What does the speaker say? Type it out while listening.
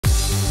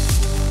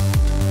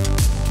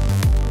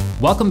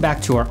Welcome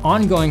back to our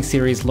ongoing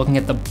series looking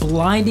at the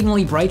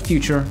blindingly bright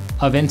future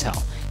of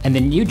Intel and the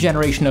new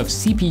generation of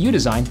CPU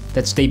design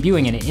that's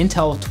debuting in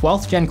Intel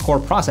 12th Gen Core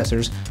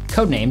processors,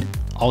 codenamed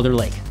Alder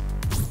Lake.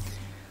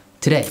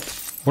 Today,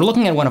 we're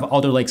looking at one of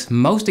Alder Lake's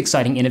most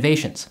exciting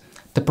innovations,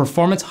 the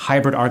performance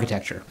hybrid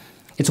architecture.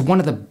 It's one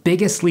of the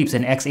biggest leaps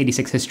in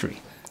x86 history,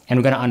 and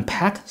we're going to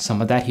unpack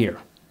some of that here.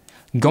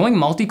 Going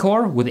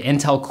multi-core with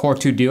Intel Core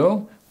 2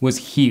 Duo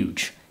was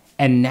huge.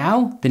 And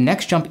now the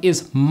next jump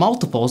is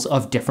multiples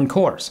of different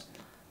cores.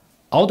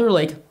 Alder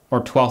Lake,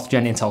 or 12th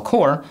Gen Intel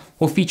Core,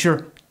 will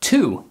feature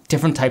two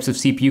different types of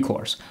CPU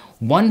cores,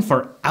 one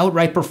for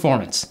outright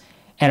performance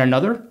and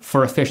another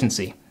for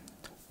efficiency.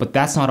 But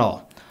that's not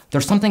all.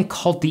 There's something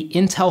called the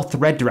Intel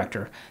Thread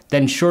Director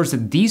that ensures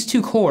that these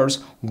two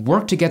cores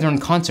work together in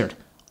concert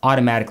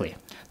automatically.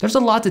 There's a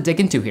lot to dig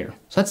into here,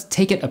 so let's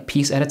take it a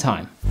piece at a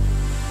time.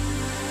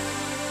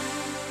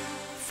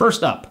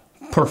 First up,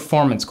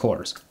 performance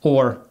cores,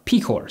 or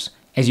P-cores.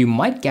 As you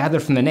might gather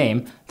from the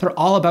name, they're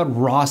all about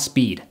raw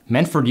speed,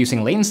 meant for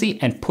reducing latency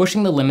and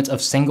pushing the limits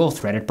of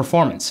single-threaded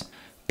performance.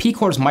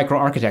 P-core's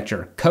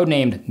microarchitecture,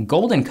 codenamed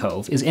Golden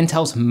Cove, is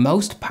Intel's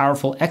most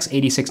powerful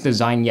x86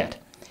 design yet.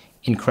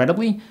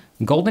 Incredibly,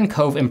 Golden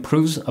Cove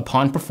improves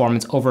upon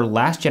performance over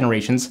last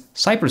generation's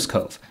Cypress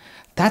Cove.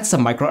 That's the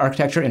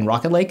microarchitecture in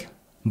Rocket Lake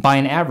by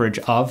an average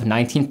of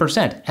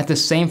 19% at the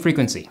same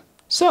frequency.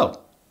 So,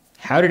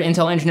 how did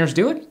Intel engineers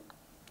do it?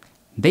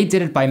 They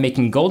did it by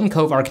making Golden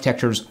Cove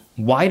architectures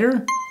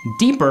wider,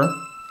 deeper,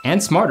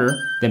 and smarter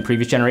than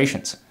previous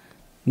generations.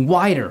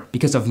 Wider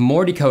because of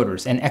more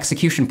decoders and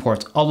execution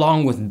ports,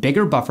 along with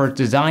bigger buffers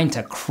designed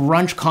to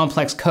crunch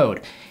complex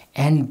code,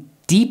 and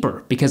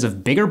deeper because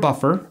of bigger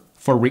buffer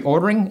for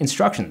reordering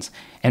instructions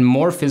and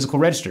more physical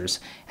registers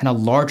and a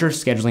larger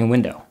scheduling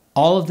window.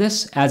 All of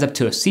this adds up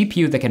to a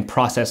CPU that can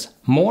process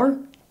more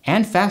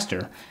and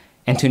faster,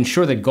 and to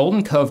ensure that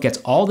Golden Cove gets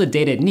all the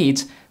data it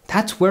needs,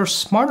 that's where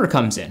Smarter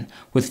comes in,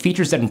 with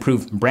features that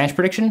improve branch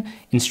prediction,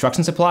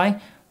 instruction supply,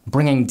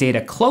 bringing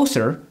data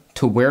closer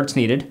to where it's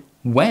needed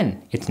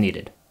when it's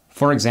needed.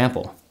 For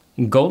example,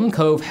 Golden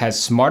Cove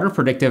has smarter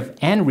predictive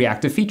and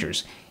reactive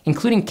features,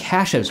 including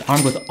caches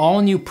armed with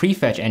all new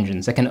prefetch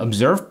engines that can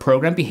observe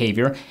program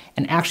behavior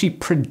and actually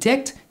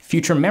predict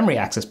future memory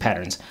access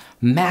patterns,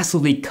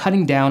 massively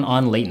cutting down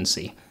on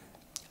latency.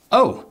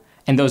 Oh,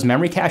 and those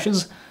memory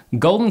caches?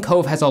 Golden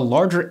Cove has a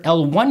larger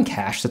L1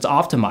 cache that's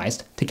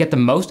optimized to get the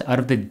most out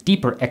of the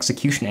deeper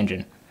execution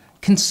engine.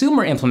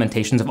 Consumer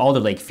implementations of Alder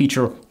Lake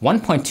feature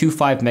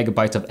 1.25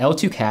 megabytes of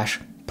L2 cache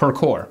per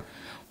core,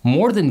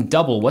 more than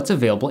double what's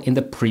available in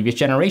the previous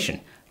generation,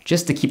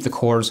 just to keep the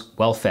cores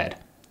well fed.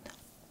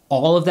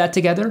 All of that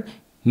together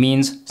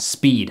means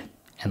speed,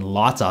 and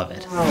lots of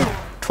it.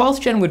 12th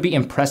Gen would be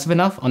impressive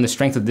enough on the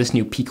strength of this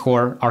new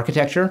P-core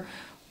architecture,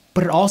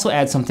 but it also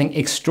adds something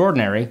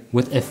extraordinary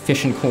with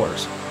efficient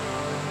cores.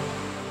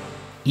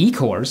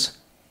 E-cores,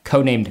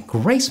 codenamed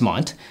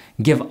Gracemont,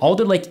 give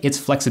Alder Lake its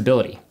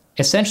flexibility.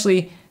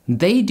 Essentially,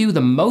 they do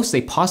the most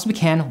they possibly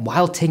can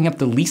while taking up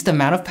the least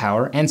amount of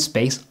power and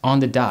space on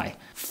the die.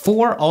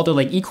 4 Alder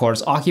Lake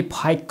E-cores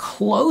occupy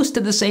close to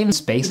the same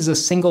space as a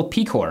single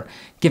P-core,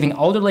 giving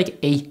Alder Lake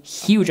a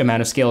huge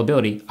amount of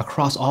scalability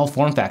across all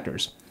form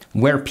factors.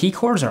 Where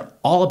P-cores are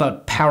all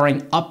about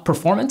powering up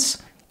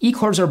performance,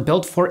 E-cores are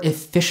built for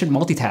efficient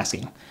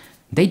multitasking.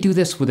 They do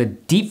this with a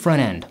deep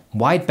front end,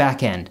 wide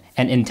back end,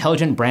 and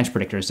intelligent branch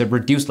predictors that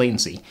reduce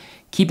latency,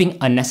 keeping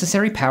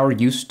unnecessary power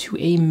use to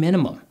a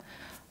minimum.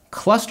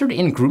 Clustered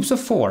in groups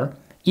of 4,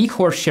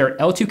 E-cores share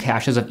L2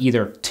 caches of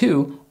either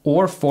 2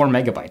 or 4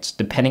 megabytes,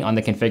 depending on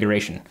the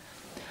configuration.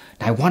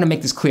 Now I want to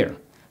make this clear.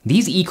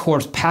 These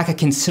E-cores pack a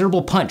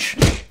considerable punch.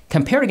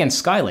 Compared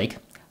against Skylake,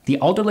 the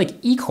Alder Lake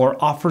E-core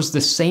offers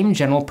the same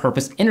general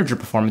purpose integer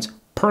performance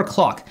per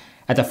clock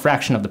at the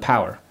fraction of the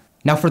power.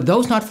 Now for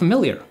those not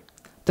familiar,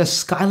 the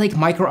Skylake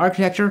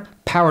microarchitecture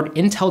powered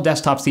Intel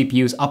desktop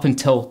CPUs up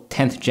until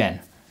 10th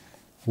Gen.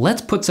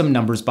 Let's put some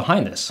numbers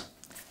behind this.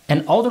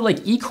 An Alder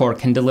Lake E-core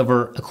can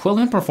deliver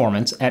equivalent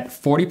performance at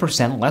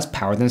 40% less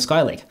power than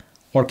Skylake,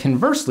 or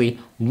conversely,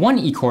 one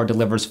E-core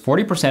delivers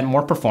 40%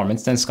 more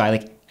performance than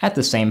Skylake at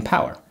the same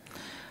power.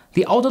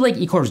 The Alder Lake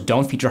E-cores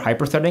don't feature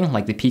hyperthreading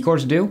like the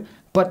P-cores do,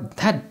 but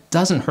that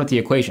doesn't hurt the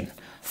equation.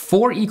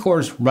 4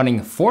 E-cores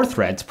running 4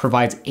 threads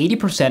provides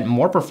 80%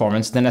 more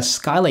performance than a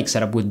Skylake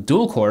setup with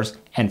dual cores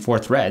and 4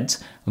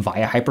 threads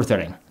via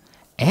hyperthreading.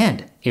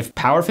 And if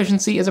power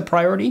efficiency is a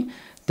priority,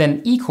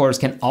 then E-cores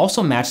can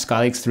also match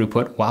Skylake's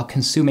throughput while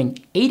consuming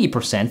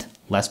 80%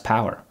 less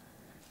power.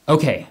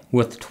 Okay,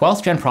 with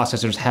 12th Gen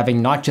processors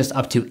having not just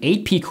up to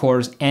 8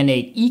 P-cores and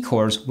 8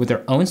 E-cores with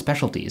their own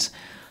specialties,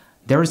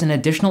 there is an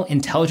additional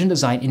intelligent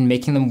design in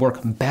making them work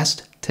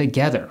best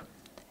together,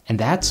 and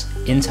that's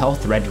Intel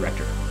Thread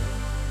Director.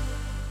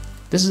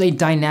 This is a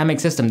dynamic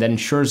system that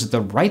ensures that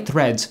the right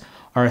threads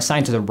are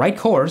assigned to the right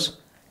cores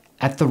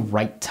at the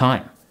right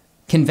time.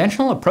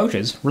 Conventional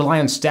approaches rely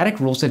on static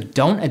rules that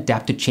don't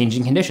adapt to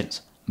changing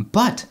conditions,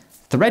 but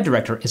Thread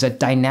Director is a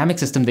dynamic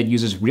system that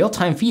uses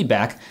real-time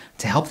feedback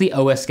to help the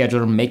OS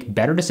scheduler make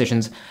better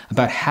decisions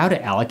about how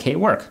to allocate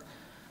work.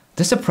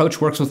 This approach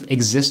works with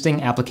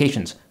existing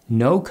applications,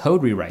 no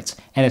code rewrites,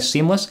 and is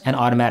seamless and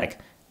automatic,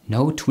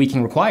 no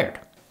tweaking required.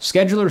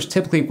 Schedulers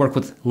typically work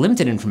with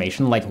limited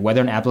information like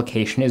whether an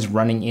application is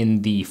running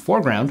in the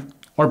foreground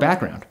or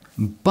background.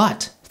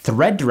 But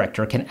Thread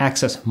Director can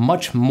access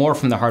much more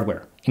from the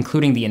hardware,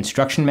 including the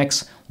instruction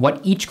mix, what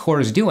each core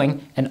is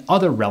doing, and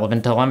other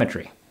relevant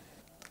telemetry.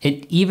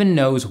 It even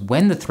knows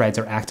when the threads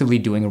are actively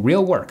doing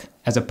real work,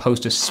 as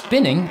opposed to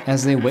spinning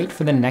as they wait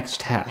for the next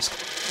task.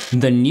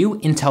 The new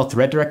Intel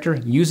Thread Director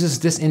uses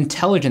this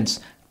intelligence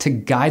to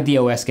guide the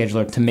OS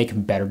scheduler to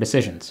make better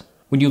decisions.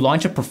 When you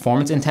launch a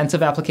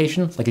performance-intensive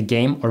application, like a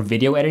game or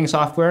video editing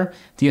software,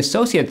 the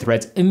associated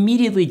threads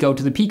immediately go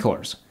to the P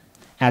cores.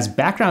 As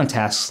background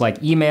tasks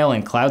like email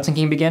and cloud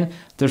syncing begin,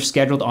 they're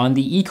scheduled on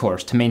the E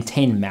cores to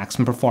maintain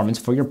maximum performance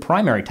for your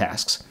primary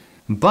tasks.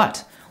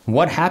 But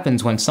what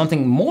happens when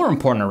something more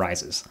important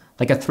arises,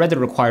 like a thread that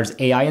requires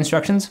AI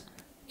instructions?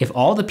 If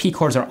all the P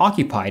cores are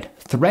occupied,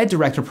 Thread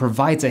Director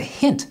provides a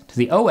hint to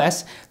the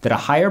OS that a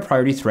higher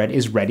priority thread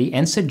is ready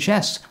and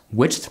suggests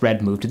which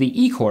thread move to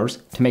the E cores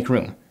to make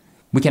room.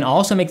 We can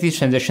also make these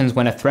transitions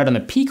when a thread on the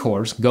P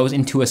cores goes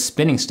into a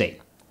spinning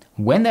state.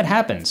 When that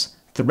happens,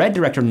 Thread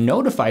Director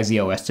notifies the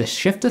OS to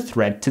shift the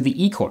thread to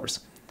the E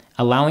cores,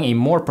 allowing a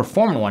more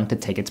performant one to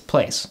take its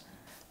place.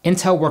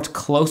 Intel worked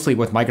closely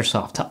with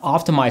Microsoft to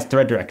optimize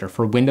Thread Director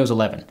for Windows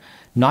 11,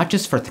 not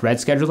just for thread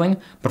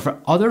scheduling, but for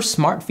other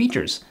smart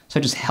features,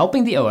 such as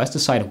helping the OS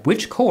decide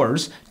which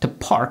cores to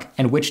park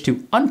and which to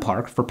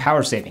unpark for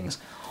power savings,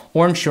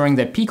 or ensuring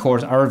that P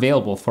cores are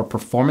available for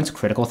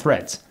performance-critical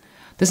threads.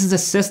 This is a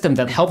system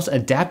that helps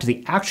adapt to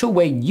the actual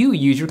way you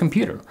use your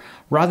computer,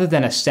 rather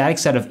than a static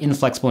set of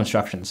inflexible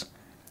instructions.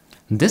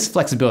 This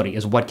flexibility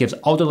is what gives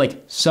Alder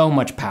Lake so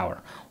much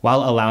power,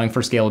 while allowing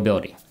for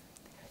scalability.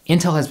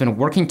 Intel has been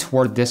working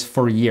toward this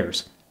for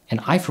years,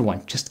 and I, for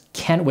one, just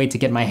can't wait to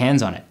get my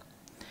hands on it.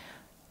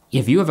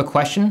 If you have a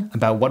question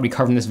about what we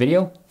covered in this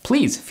video,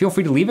 please feel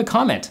free to leave a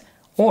comment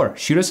or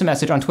shoot us a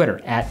message on Twitter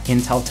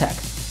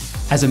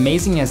 @IntelTech. As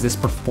amazing as this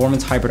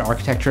performance hybrid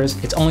architecture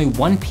is, it's only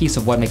one piece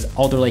of what makes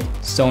Alder Lake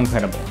so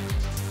incredible.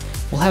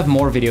 We'll have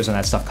more videos on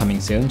that stuff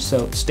coming soon,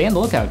 so stay on the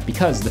lookout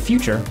because the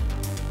future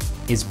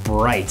is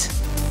bright.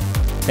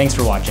 Thanks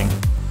for watching.